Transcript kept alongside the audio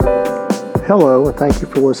Hello, and thank you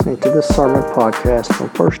for listening to this sermon podcast from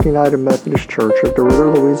First United Methodist Church of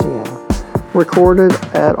DeRidder, Louisiana, recorded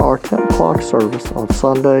at our 10 o'clock service on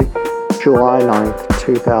Sunday, July 9th,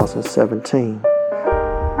 2017.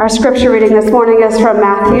 Our scripture reading this morning is from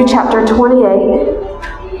Matthew chapter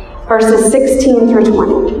 28, verses 16 through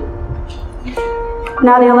 20.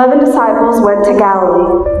 Now the 11 disciples went to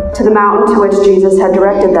Galilee, to the mountain to which Jesus had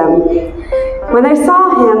directed them. When they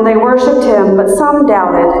saw him, they worshipped him, but some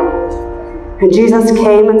doubted. And Jesus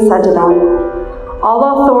came and said to them,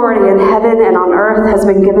 All authority in heaven and on earth has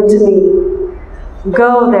been given to me.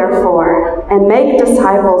 Go, therefore, and make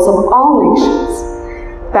disciples of all nations,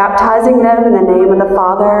 baptizing them in the name of the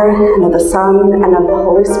Father, and of the Son, and of the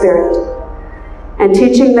Holy Spirit, and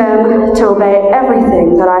teaching them to obey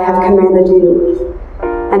everything that I have commanded you.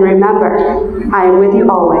 And remember, I am with you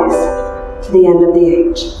always, to the end of the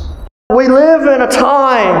age. We live in a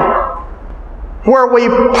time where we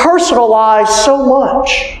personalize so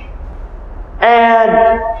much,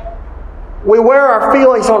 and we wear our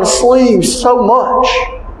feelings on the sleeves so much,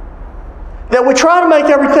 that we try to make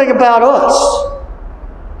everything about us.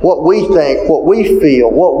 What we think, what we feel,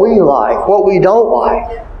 what we like, what we don't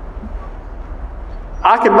like.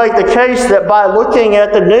 I could make the case that by looking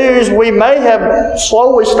at the news, we may have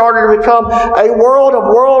slowly started to become a world of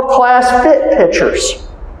world-class fit pictures,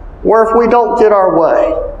 where if we don't get our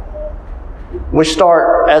way, we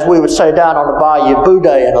start, as we would say down on the bayou,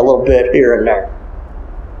 boudin a little bit here and there.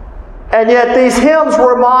 And yet these hymns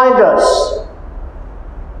remind us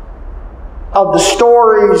of the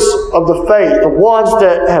stories of the faith, the ones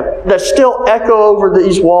that still echo over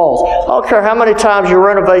these walls. I don't care how many times you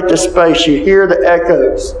renovate this space, you hear the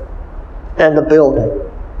echoes in the building.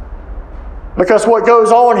 Because what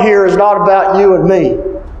goes on here is not about you and me,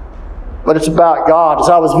 but it's about God. As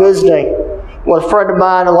I was visiting with a friend of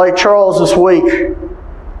mine in Lake Charles this week,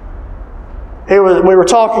 we were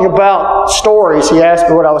talking about stories. He asked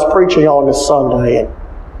me what I was preaching on this Sunday, and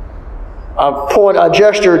I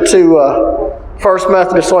gestured to First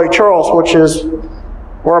Methodist Lake Charles, which is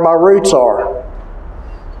where my roots are.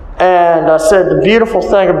 And I said, the beautiful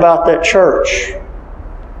thing about that church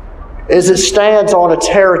is it stands on its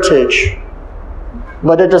heritage,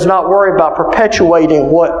 but it does not worry about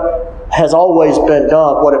perpetuating what has always been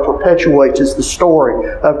done. What it perpetuates is the story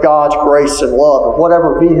of God's grace and love, of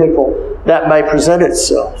whatever vehicle that may present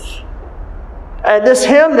itself. And this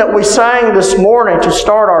hymn that we sang this morning to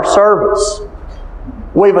start our service,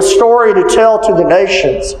 "We have a story to tell to the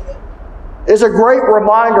nations," is a great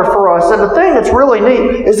reminder for us. And the thing that's really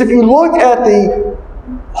neat is if you look at the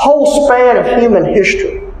whole span of human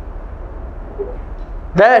history,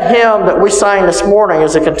 that hymn that we sang this morning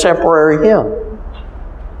is a contemporary hymn.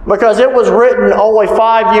 Because it was written only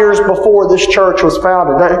 5 years before this church was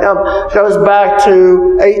founded. That hymn goes back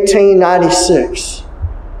to 1896.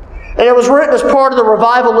 And it was written as part of the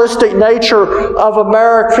revivalistic nature of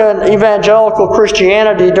American evangelical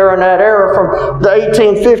Christianity during that era, from the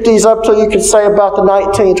 1850s up to, you could say, about the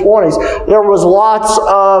 1920s. There was lots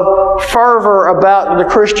of fervor about the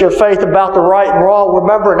Christian faith, about the right and wrong.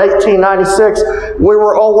 Remember, in 1896, we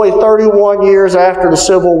were only 31 years after the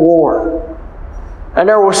Civil War. And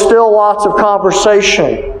there was still lots of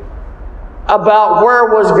conversation about where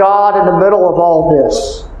was God in the middle of all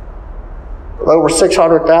this. With over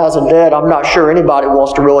 600,000 dead, I'm not sure anybody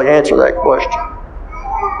wants to really answer that question.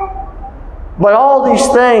 But all these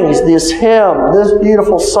things, this hymn, this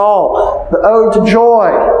beautiful song, the Ode to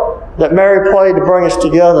Joy that Mary played to bring us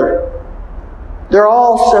together, they're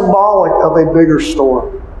all symbolic of a bigger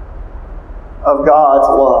story of God's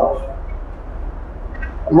love.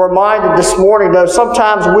 I'm reminded this morning, though,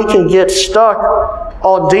 sometimes we can get stuck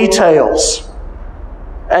on details.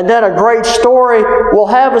 And then a great story will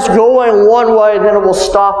have us going one way, and then it will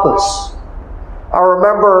stop us. I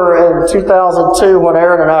remember in 2002 when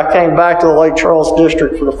Aaron and I came back to the Lake Charles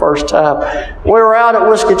District for the first time. We were out at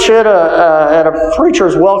Wiskachita at a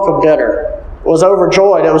preacher's welcome dinner. Was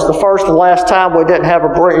overjoyed. It was the first and last time we didn't have a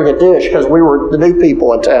bring a dish because we were the new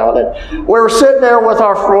people in town. And we were sitting there with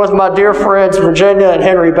my dear friends Virginia and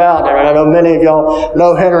Henry Bowden. And I know many of y'all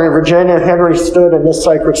know Henry and Virginia. Henry stood in this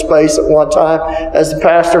sacred space at one time as the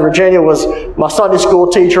pastor. Virginia was my Sunday school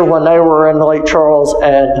teacher when they were in Lake Charles.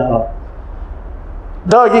 And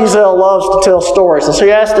Doug Ezel loves to tell stories. And so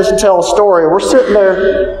he asked us to tell a story. We're sitting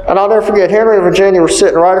there, and I'll never forget, Henry and Virginia were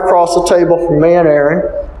sitting right across the table from me and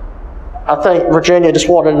Aaron. I think Virginia just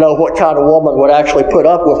wanted to know what kind of woman would actually put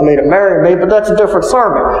up with me to marry me, but that's a different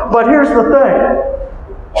sermon. But here's the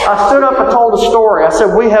thing. I stood up and told a story. I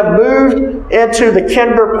said, we have moved into the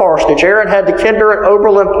Kinder parsonage. Aaron had the Kinder at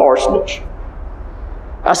Oberlin Parsonage.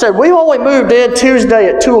 I said, we only moved in Tuesday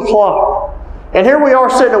at 2 o'clock. And here we are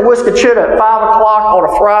sitting at Wiskachita at 5 o'clock on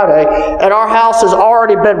a Friday, and our house has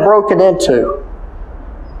already been broken into.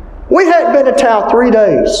 We hadn't been in town 3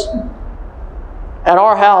 days, and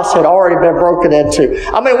our house had already been broken into.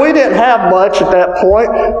 I mean, we didn't have much at that point.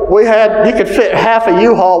 You could fit half a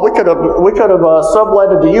U-Haul. We could have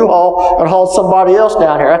subletted the U-Haul and hauled somebody else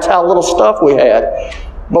down here. That's how little stuff we had.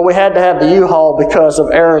 But we had to have the U-Haul because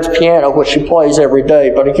of Erin's piano, which she plays every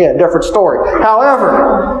day. But again, different story.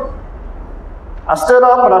 However, I stood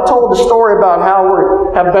up and I told the story about how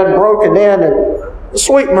we have been broken in, and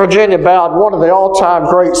sweet Virginia Bowden, one of the all-time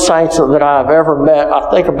great saints that I've ever met, I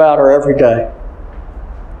think about her every day.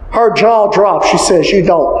 Her jaw dropped. She says, you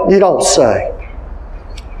don't say.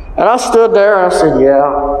 And I stood there and I said, yeah,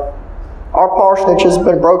 our parsonage has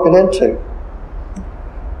been broken into.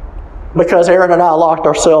 Because Erin and I locked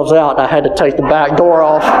ourselves out, and I had to take the back door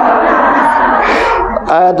off.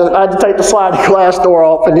 I had to take the sliding glass door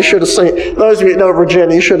off, and you should have seen, those of you that know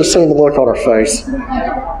Virginia, you should have seen the look on her face.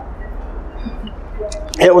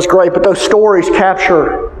 It was great, but those stories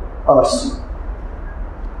capture us.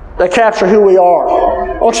 They capture who we are.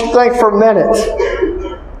 I want you to think for a minute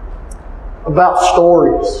about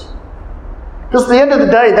stories. Because at the end of the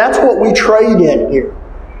day, that's what we trade in here.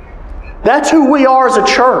 That's who we are as a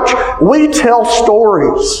church. We tell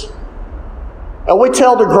stories. And we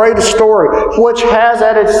tell the greatest story, which has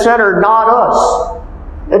at its center not us.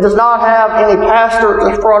 It does not have any pastor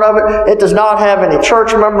in front of it. It does not have any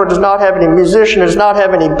church member. It does not have any musician. It does not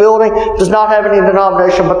have any building. It does not have any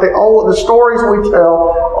denomination. But the stories we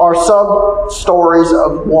tell are sub-stories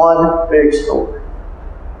of one big story.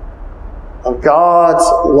 Of God's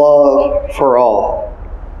love for all.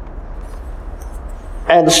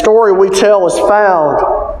 And the story we tell is found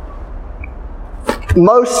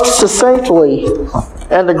most succinctly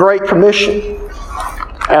in the Great Commission,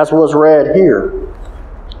 as was read here.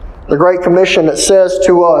 The Great Commission that says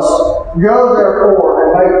to us, go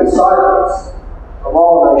therefore and make disciples of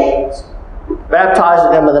all nations,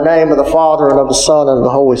 baptizing them in the name of the Father and of the Son and of the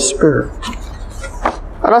Holy Spirit.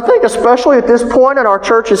 And I think especially at this point in our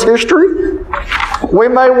church's history, we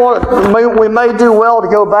may do well to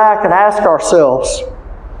go back and ask ourselves,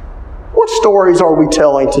 what stories are we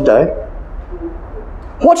telling today?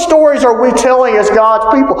 What stories are we telling as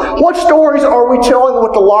God's people? What stories are we telling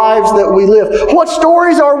with the lives that we live? What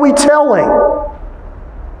stories are we telling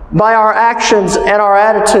by our actions and our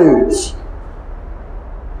attitudes?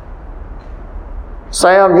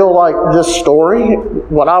 Sam, you'll like this story.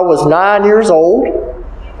 When I was 9 years old,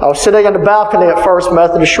 I was sitting on the balcony at First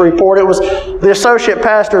Methodist Shreveport. It was the associate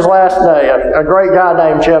pastor's last day, a great guy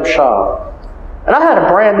named Jim Schaub. And I had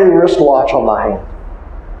a brand new wristwatch on my hand.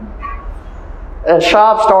 And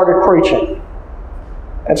Schaub started preaching,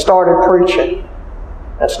 and started preaching,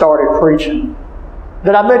 and started preaching.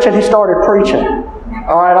 Did I mention he started preaching?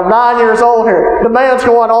 All right, I'm 9 years old here. The man's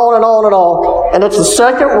going on and on and on. And it's the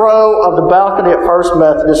second row of the balcony at First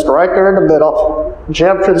Methodist, right there in the middle.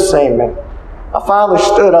 Jim could have seen me. I finally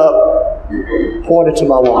stood up, pointed to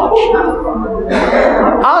my watch.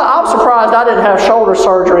 I'm surprised I didn't have shoulder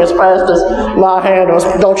surgery as fast as my hand was.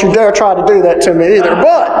 Don't you dare try to do that to me either.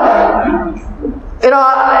 But you know,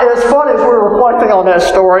 it's funny as we were reflecting on that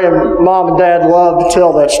story, and Mom and Dad love to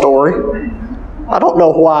tell that story. I don't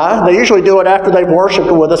know why. They usually do it after they've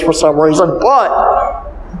worshiped with us for some reason. But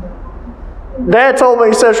Dad told me,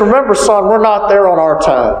 he says, remember, son, we're not there on our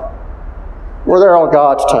time. We're there on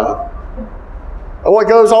God's time. And what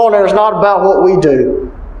goes on there is not about what we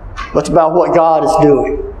do, but it's about what God is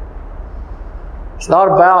doing. It's not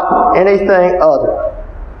about anything other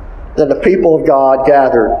than the people of God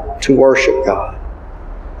gathered to worship God.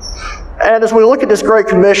 And as we look at this Great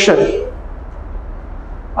Commission,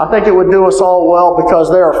 I think it would do us all well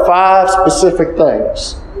because there are 5 specific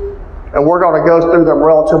things. And we're going to go through them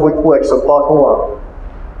relatively quick, so buckle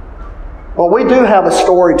up. But we do have a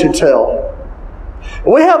story to tell.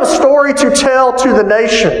 We have a story to tell to the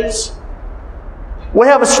nations. We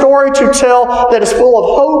have a story to tell that is full of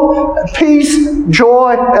hope, peace,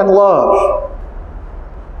 joy, and love.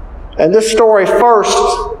 And this story first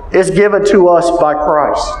is given to us by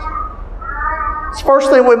Christ. The first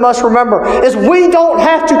thing we must remember is we don't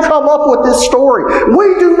have to come up with this story.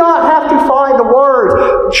 We do not have to find the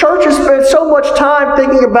words. Churches spend so much time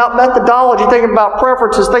thinking about methodology, thinking about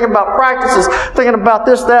preferences, thinking about practices, thinking about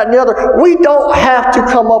this, that, and the other. We don't have to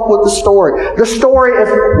come up with the story. The story is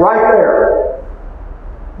right there.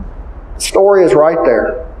 The story is right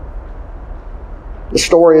there. The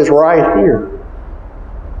story is right here.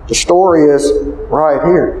 The story is right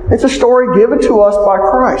here. It's a story given to us by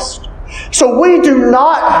Christ. So we do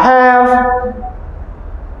not have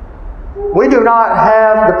We do not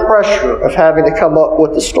have the pressure of having to come up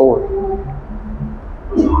with the story.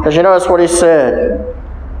 Because you notice what he said,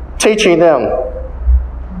 teaching them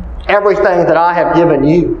everything that I have given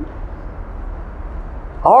you.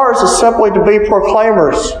 Ours is simply to be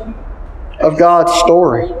proclaimers of God's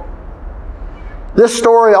story. This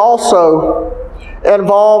story also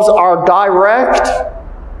involves our direct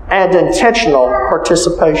and intentional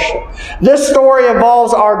participation. This story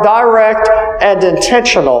involves our direct and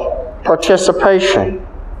intentional participation.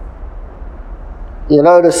 You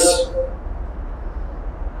notice,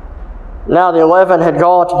 now the 11 had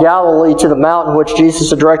gone to Galilee to the mountain which Jesus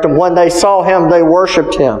had directed them. When they saw him, they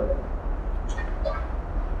worshipped him.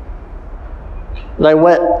 They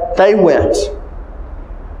went. They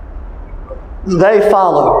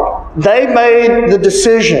followed. They made the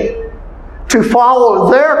decision to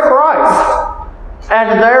follow their Christ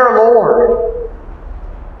and their Lord.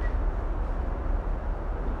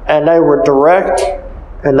 And they were direct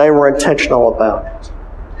and they were intentional about it.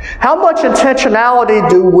 How much intentionality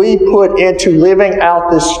do we put into living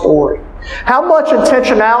out this story? How much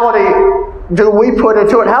intentionality do we put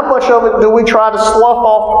into it? How much of it do we try to slough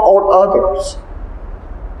off on others?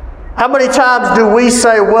 How many times do we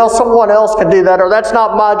say, well, someone else can do that, or that's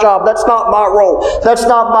not my job, that's not my role, that's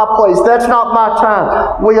not my place, that's not my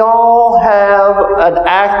time? We all have an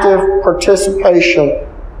active participation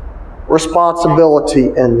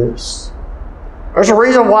responsibility in this. There's a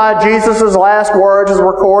reason why Jesus' last words, as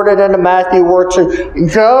recorded in Matthew, were to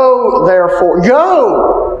go, therefore.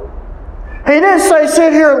 Go! He didn't say,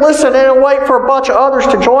 sit here and listen and wait for a bunch of others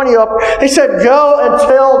to join you up. He said, go and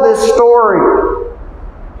tell this story.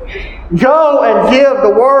 Go and give the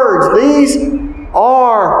words. These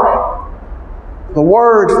are the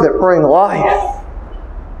words that bring life.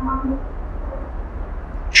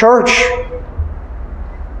 Church,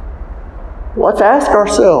 let's ask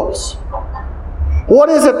ourselves, what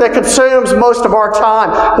is it that consumes most of our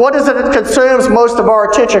time? What is it that consumes most of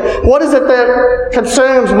our attention? What is it that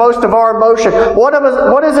consumes most of our emotion? What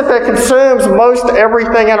is it that consumes most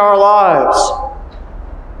everything in our lives?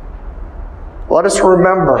 Let us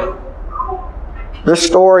remember, this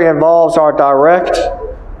story involves our direct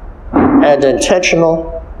and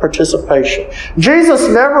intentional participation. Jesus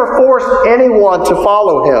never forced anyone to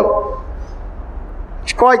follow him.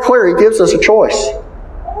 It's quite clear, he gives us a choice.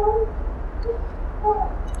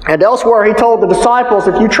 And elsewhere he told the disciples,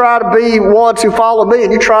 if you try to be ones who follow me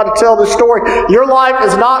and you try to tell this story, your life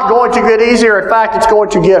is not going to get easier. In fact, it's going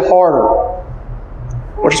to get harder.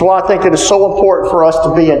 Which is why I think it is so important for us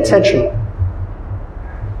to be intentional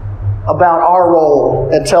about our role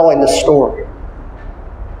in telling this story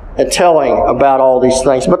and telling about all these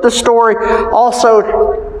things. But this story also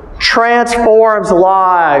transforms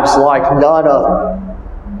lives like none other.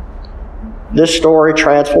 This story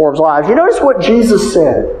transforms lives. You notice what Jesus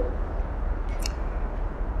said?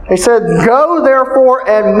 He said, go therefore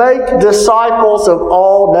and make disciples of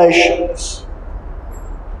all nations.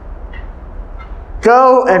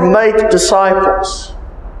 Go and make disciples.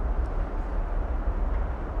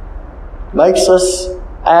 Makes us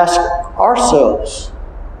ask ourselves,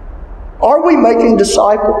 are we making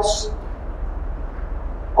disciples?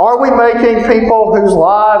 Are we making people whose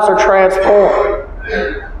lives are transformed?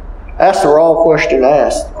 That's the wrong question to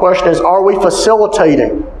ask. The question is, are we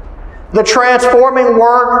facilitating the transforming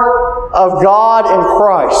work of God in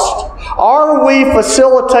Christ? Are we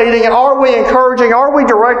facilitating, are we encouraging, are we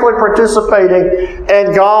directly participating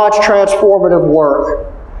in God's transformative work?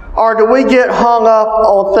 Or do we get hung up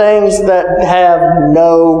on things that have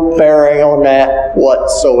no bearing on that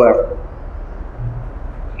whatsoever?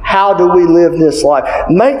 How do we live this life?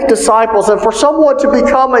 Make disciples. And for someone to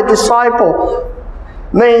become a disciple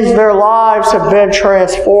means their lives have been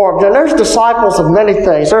transformed. And there's disciples of many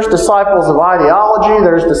things. There's disciples of ideology.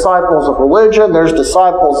 There's disciples of religion. There's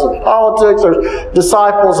disciples of politics. There's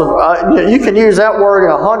disciples of... you can use that word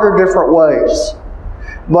in 100 different ways.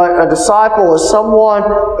 But a disciple is someone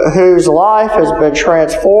whose life has been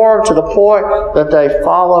transformed to the point that they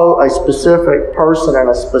follow a specific person and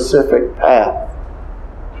a specific path.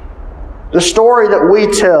 The story that we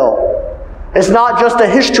tell is not just a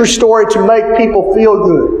history story to make people feel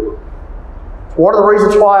good. One of the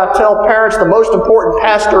reasons why I tell parents the most important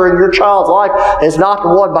pastor in your child's life is not the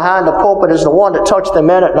one behind the pulpit, is the one that tucks them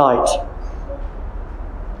in at night.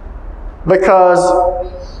 Because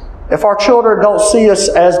if our children don't see us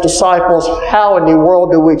as disciples, how in the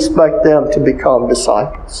world do we expect them to become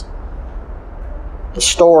disciples? The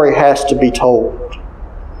story has to be told.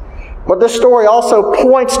 But this story also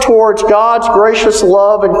points towards God's gracious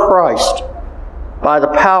love in Christ by the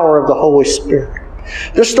power of the Holy Spirit.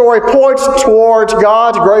 This story points towards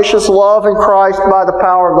God's gracious love in Christ by the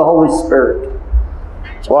power of the Holy Spirit.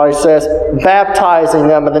 That's why he says, baptizing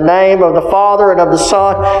them in the name of the Father and of the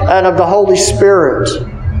Son and of the Holy Spirit.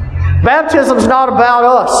 Baptism is not about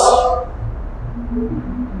us.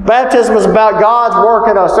 Baptism is about God's work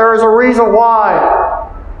in us. There is a reason why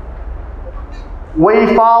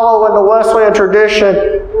we follow in the Wesleyan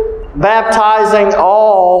tradition baptizing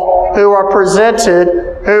all who are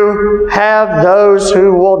presented, who have those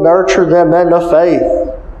who will nurture them in the faith.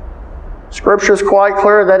 Scripture is quite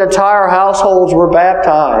clear that entire households were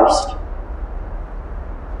baptized.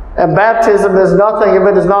 And baptism is nothing if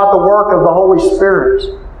it is not the work of the Holy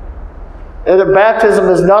Spirit. And baptism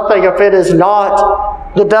is nothing if it is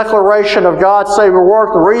not the declaration of God's saving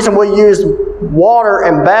work. The reason we use water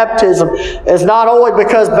in baptism is not only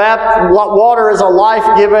because water is a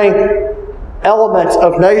life-giving element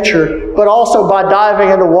of nature, but also by diving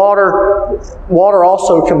into water, water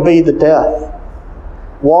also can be the death.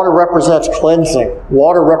 Water represents cleansing.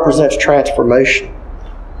 Water represents transformation.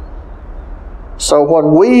 So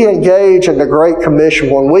when we engage in the Great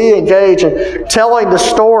Commission, when we engage in telling the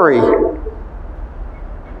story,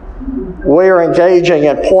 we are engaging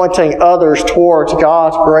and pointing others towards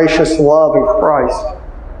God's gracious love in Christ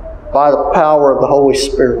by the power of the Holy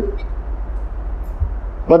Spirit.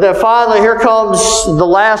 But then finally, here comes the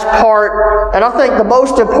last part, and I think the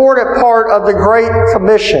most important part of the Great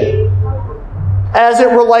Commission as it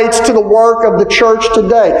relates to the work of the church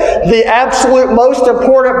today. The absolute most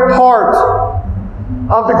important part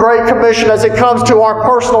of the Great Commission as it comes to our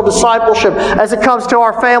personal discipleship, as it comes to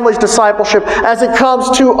our family's discipleship, as it comes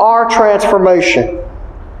to our transformation.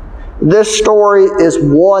 This story is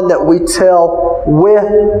one that we tell with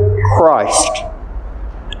Christ,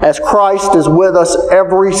 as Christ is with us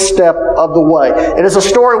every step of the way. It is a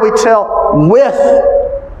story we tell with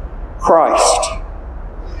Christ.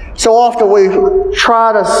 So often we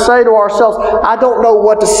try to say to ourselves, I don't know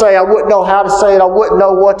what to say. I wouldn't know how to say it. I wouldn't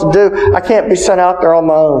know what to do. I can't be sent out there on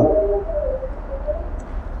my own.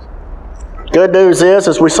 Good news is,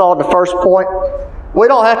 as we saw in the first point, we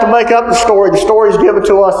don't have to make up the story. The story is given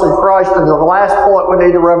to us in Christ. And the last point we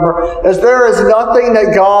need to remember is there is nothing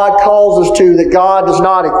that God calls us to that God does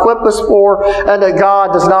not equip us for and that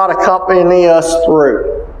God does not accompany us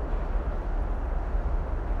through.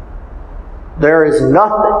 There is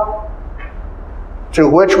nothing to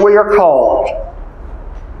which we are called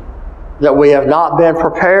that we have not been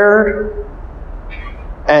prepared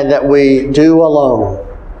and that we do alone.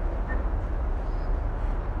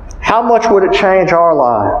 How much would it change our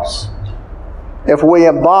lives if we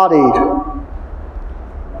embodied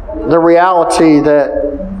the reality that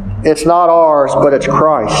it's not ours, but it's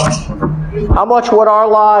Christ? How much would our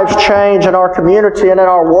lives change in our community and in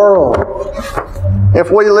our world if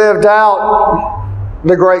we lived out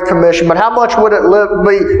the Great Commission? But how much would it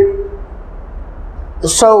be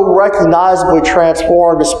so recognizably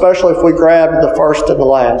transformed, especially if we grabbed the first and the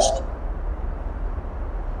last?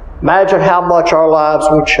 Imagine how much our lives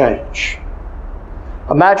would change.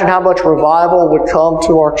 Imagine how much revival would come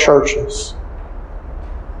to our churches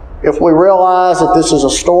if we realize that this is a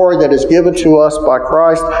story that is given to us by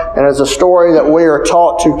Christ and is a story that we are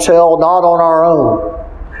taught to tell not on our own,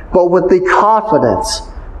 but with the confidence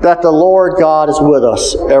that the Lord God is with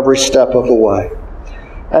us every step of the way.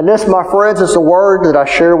 And this, my friends, is the word that I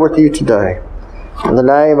share with you today. In the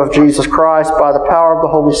name of Jesus Christ, by the power of the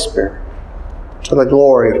Holy Spirit, to the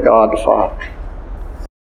glory of God the Father.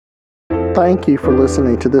 Thank you for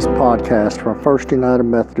listening to this podcast from First United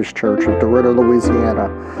Methodist Church of DeRidder, Louisiana.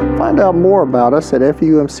 Find out more about us at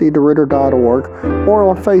fumcderitter.org or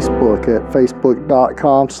on Facebook at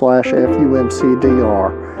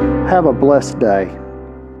facebook.com/FUMCDR. Have a blessed day.